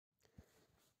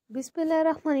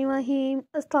Bismillahirrahmanirrahim.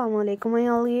 Assalamu alaikum, my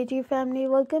all YouTube family.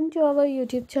 Welcome to our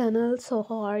YouTube channel. So,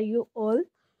 how are you all?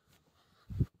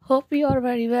 Hope you are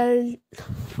very well.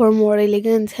 For more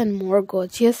elegant and more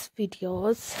gorgeous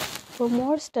videos, for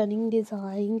more stunning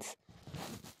designs,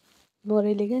 more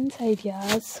elegant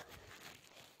ideas.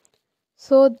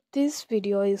 So, this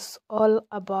video is all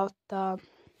about the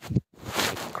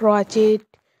crochet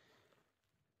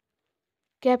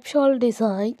capsule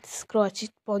designs, crochet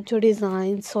poncho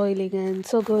designs. So elegant,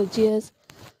 so gorgeous,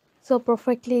 so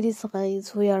perfectly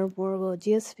designed. We are more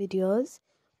gorgeous videos.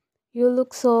 You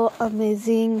look so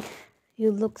amazing,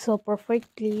 you look so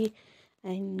perfectly,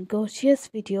 and gorgeous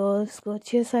videos,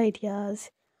 gorgeous ideas,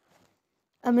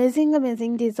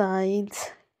 amazing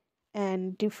designs,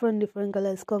 and different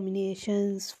colors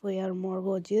combinations. We are more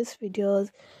gorgeous videos,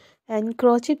 and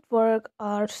crochet work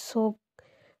are so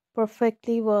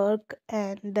perfectly work,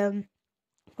 and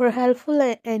for helpful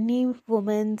any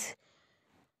woman's.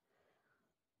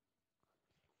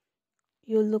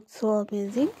 You look so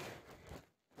amazing,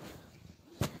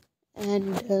 and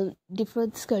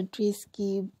different countries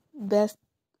की best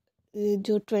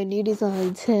जो trendy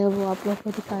designs हैं वो आप लोगों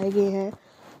को दिखाए गए हैं.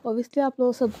 ऑब्वियसली आप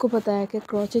लोगों सबको पता है कि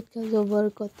क्रोचेट का जो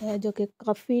वर्क होता है जो कि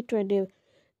काफ़ी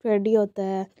ट्रेंडी होता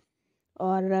है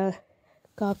और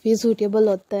काफ़ी सूटेबल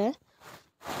होता है.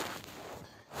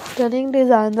 स्टनिंग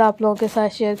डिज़ाइन आप लोगों के साथ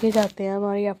शेयर किए जाते हैं.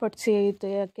 हमारी एफर्ट से यही तो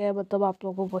है कि मतलब आप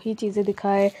लोगों को वही चीज़ें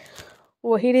दिखाए,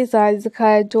 वही डिज़ाइन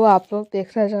दिखाए जो आप लोग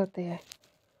देखना चाहते हैं.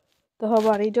 तो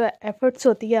हमारी जो एफ़र्ट्स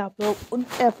होती है आप लोग उन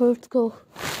एफ़र्ट्स को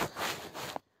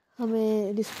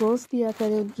हमें रिस्पॉन्स दिया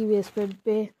करें उनकी बेसमेंट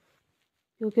पे,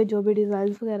 क्योंकि जो भी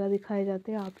डिज़ाइंस वगैरह दिखाए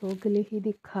जाते हैं आप लोगों के लिए ही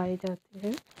दिखाए जाते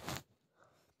हैं.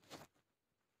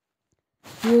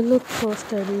 You look so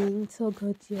stunning, so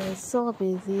gorgeous, so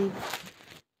amazing,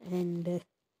 and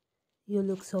you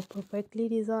look so perfectly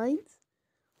designed.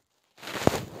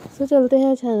 सो चलते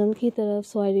हैं चैनल की तरफ.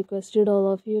 सो I requested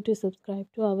all of you to subscribe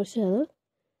to our channel.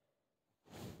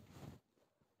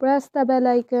 Press the bell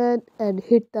icon and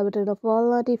hit the button of all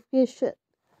notification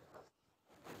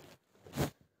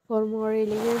for more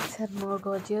elegant and more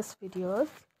gorgeous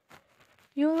videos.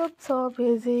 You look so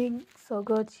amazing, so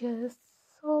gorgeous,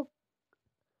 so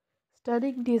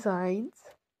stunning designs,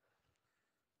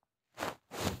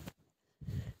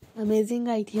 amazing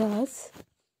ideas.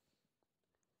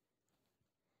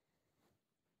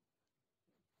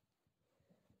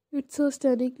 It's so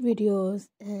stunning videos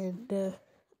and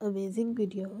amazing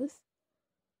videos.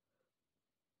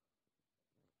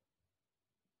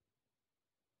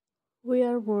 We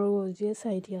are more gorgeous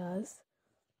ideas.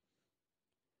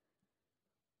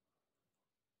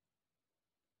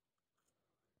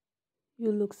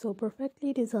 You look so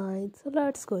perfectly designed. So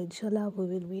let's go. Inshallah, we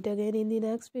will meet again in the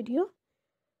next video.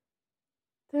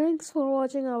 Thanks for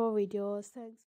watching our videos. Thanks.